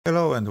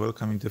Hello and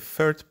welcome in the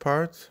third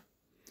part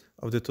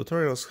of the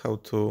tutorials how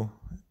to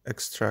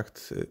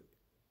extract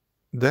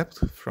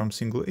depth from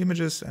single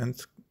images and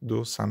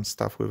do some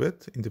stuff with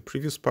it. In the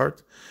previous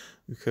part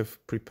we have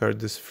prepared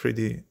this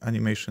 3D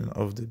animation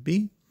of the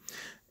bee.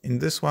 In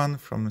this one,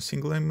 from a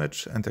single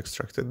image and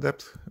extracted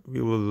depth,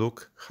 we will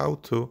look how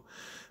to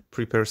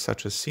prepare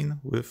such a scene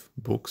with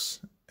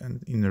books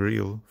and in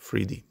real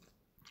 3D.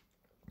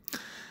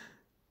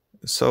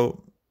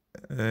 So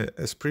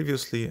as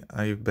previously,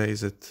 I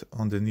based it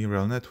on the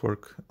neural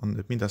network, on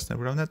the Midas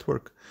neural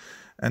network,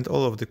 and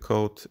all of the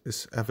code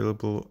is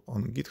available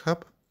on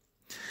GitHub.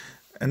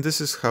 And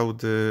this is how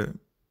the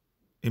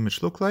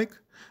image look like.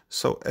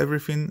 So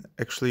everything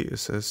actually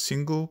is a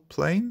single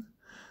plane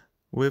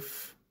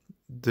with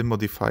the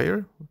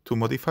modifier, two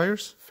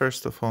modifiers.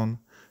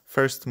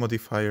 First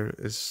modifier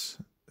is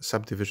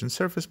subdivision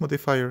surface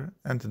modifier,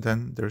 and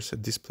then there's a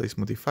displace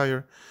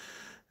modifier.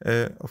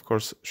 Of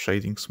course,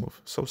 shading smooth.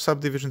 So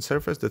subdivision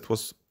surface that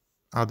was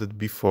added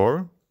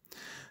before,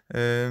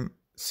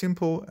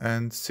 simple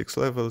and 6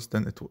 levels.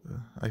 Then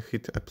I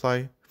hit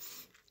apply.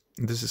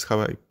 This is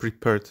how I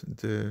prepared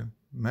the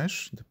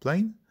mesh, the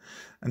plane.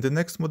 And the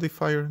next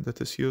modifier that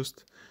is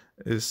used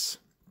is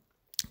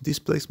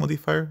displace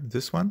modifier,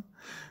 this one,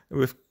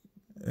 with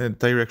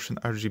direction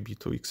RGB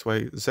to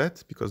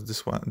XYZ, because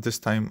this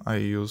time I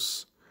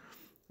use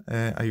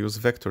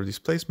vector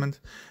displacement.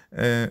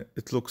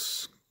 It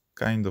looks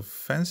kind of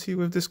fancy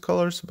with these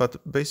colors,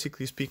 but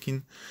basically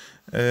speaking,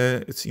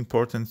 it's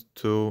important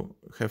to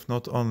have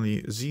not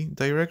only Z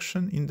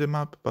direction in the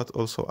map, but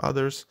also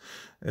others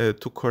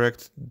to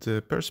correct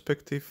the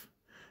perspective.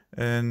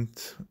 And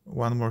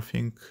one more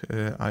thing,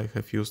 I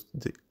have used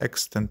the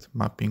extend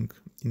mapping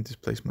in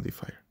displace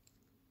modifier.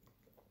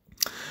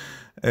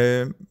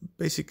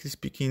 Basically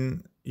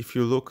speaking, if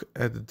you look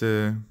at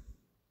the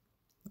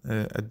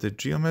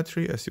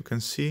geometry, as you can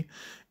see,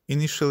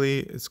 initially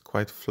it's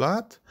quite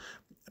flat,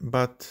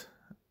 but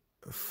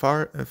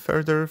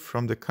further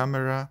from the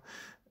camera,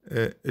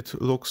 it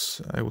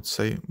looks, I would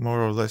say,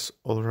 more or less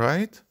all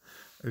right,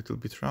 a little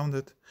bit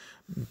rounded.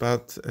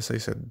 But as I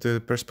said,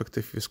 the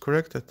perspective is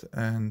corrected,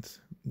 and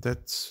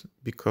that's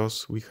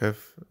because we have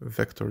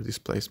vector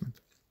displacement.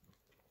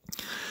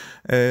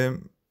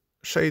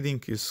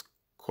 Shading is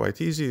quite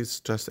easy.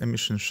 It's just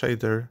emission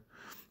shader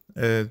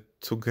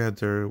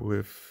together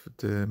with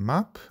the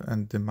map,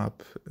 and the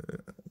map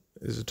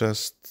is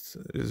just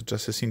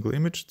a single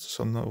image,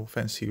 so no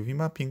fancy UV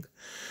mapping.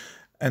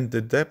 And the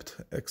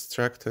depth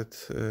extracted,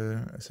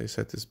 as I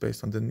said, is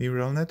based on the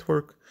neural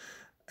network,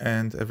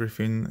 and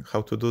everything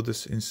how to do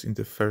this is in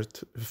the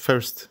first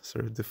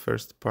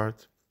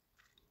part.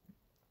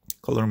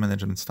 Color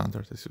management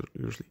standard is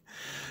usually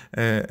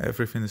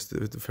everything is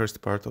the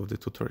first part of the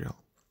tutorial.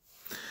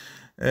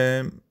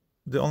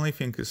 The only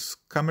thing is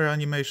camera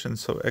animation,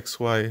 so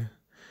XY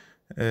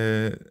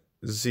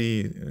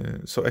Z,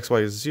 so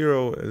XY is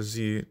 0,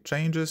 Z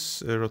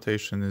changes,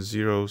 rotation is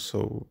 0,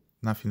 so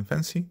nothing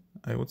fancy,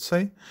 I would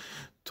say.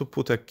 To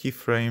put a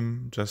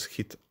keyframe, just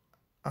hit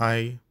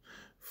I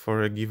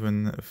for a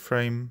given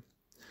frame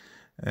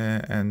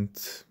and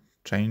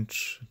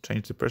change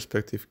the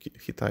perspective,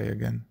 hit I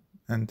again,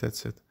 and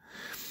that's it.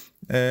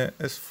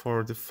 As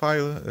for the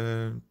file,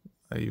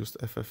 I used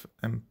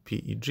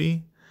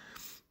FFmpeg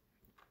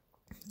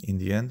in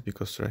the end,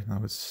 because right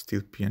now it's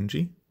still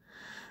PNG.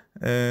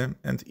 And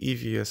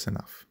EVS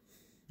enough.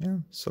 Yeah,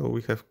 so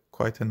we have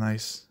quite a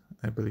nice,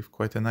 I believe,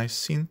 quite a nice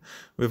scene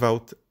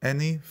without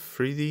any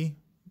 3D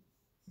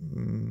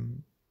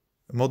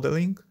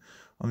modeling,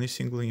 only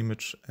single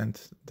image and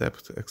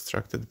depth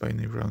extracted by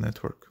neural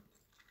network.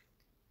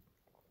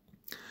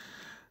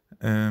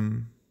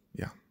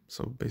 Yeah,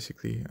 so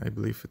basically I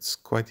believe it's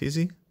quite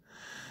easy.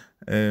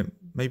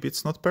 Maybe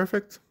it's not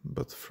perfect,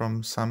 but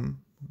from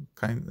some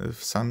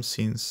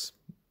scenes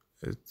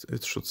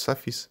it should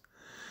suffice.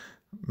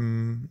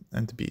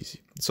 And be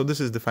easy. So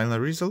this is the final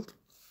result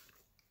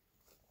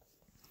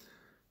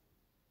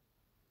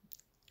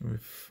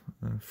with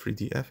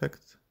 3D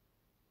effect.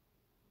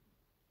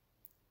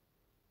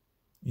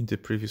 In the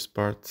previous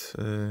part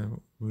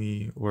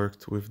we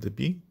worked with the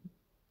bee,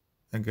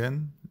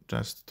 again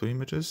just 2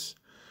 images,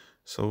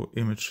 so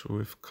image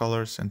with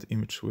colors and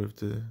image with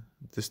the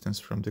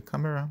distance from the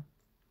camera.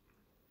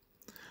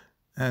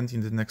 And in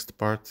the next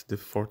part, the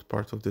 4th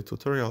part of the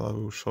tutorial, I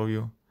will show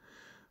you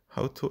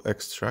how to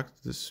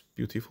extract this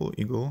beautiful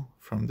eagle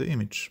from the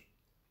image,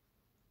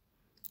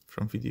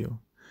 from video.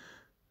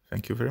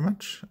 Thank you very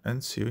much,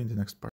 and see you in the next part.